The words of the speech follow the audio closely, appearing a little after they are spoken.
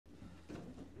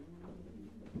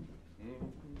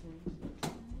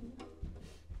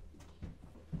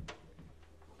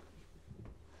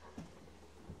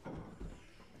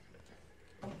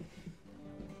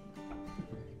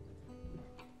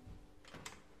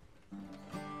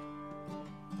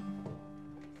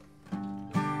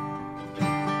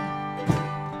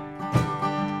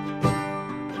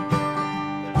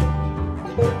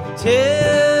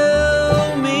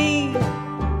Tell me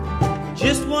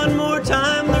just one more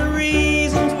time the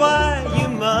reasons why you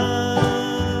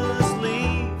must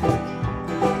leave.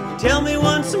 Tell me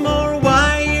once more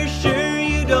why you're sure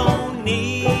you don't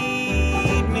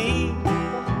need me.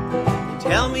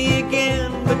 Tell me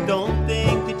again, but don't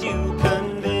think that you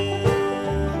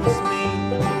convince me.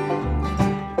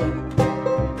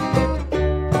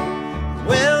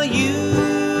 Well,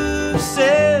 you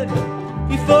said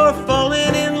before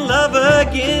falling in love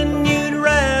again you'd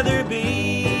rather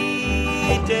be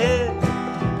dead,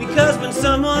 because when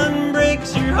someone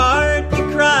breaks your heart you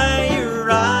cry your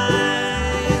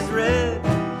eyes red.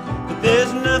 But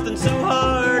there's nothing so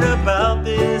hard about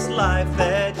this life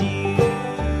that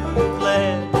you've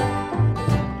led.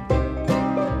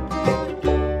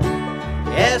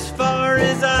 As far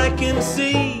as I can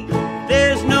see,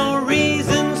 there's no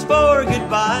reasons for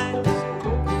goodbyes.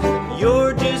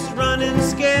 You're just running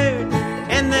scared,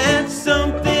 and that's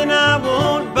something I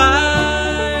won't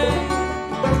buy.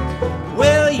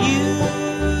 Well, you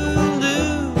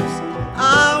lose.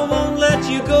 I won't let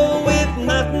you go with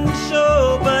nothing to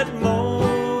show but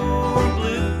more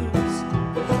blues.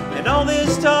 And all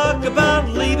this talk about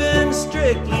leaving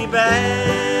strictly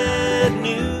bad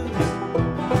news.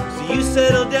 So you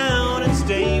settle down and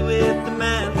stay with the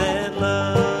man that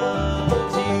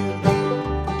loves you.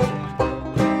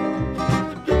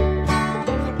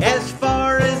 As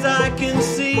far as I can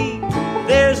see,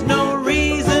 there's no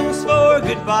reasons for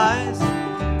goodbyes.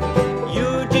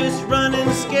 You're just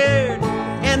running scared,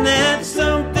 and that's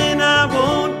something I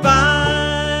won't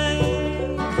buy.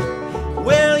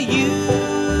 Well, you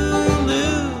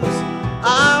lose.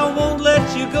 I won't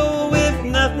let you go with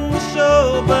nothing to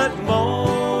show but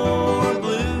more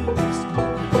blues.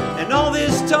 And all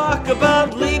this talk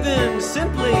about leaving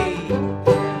simply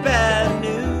bad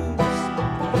news.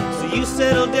 So you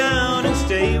settle down and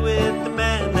stay with the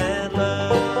man that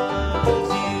loves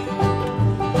you.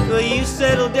 Well, you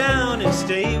settle down and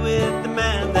stay with the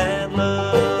man that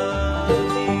loves you.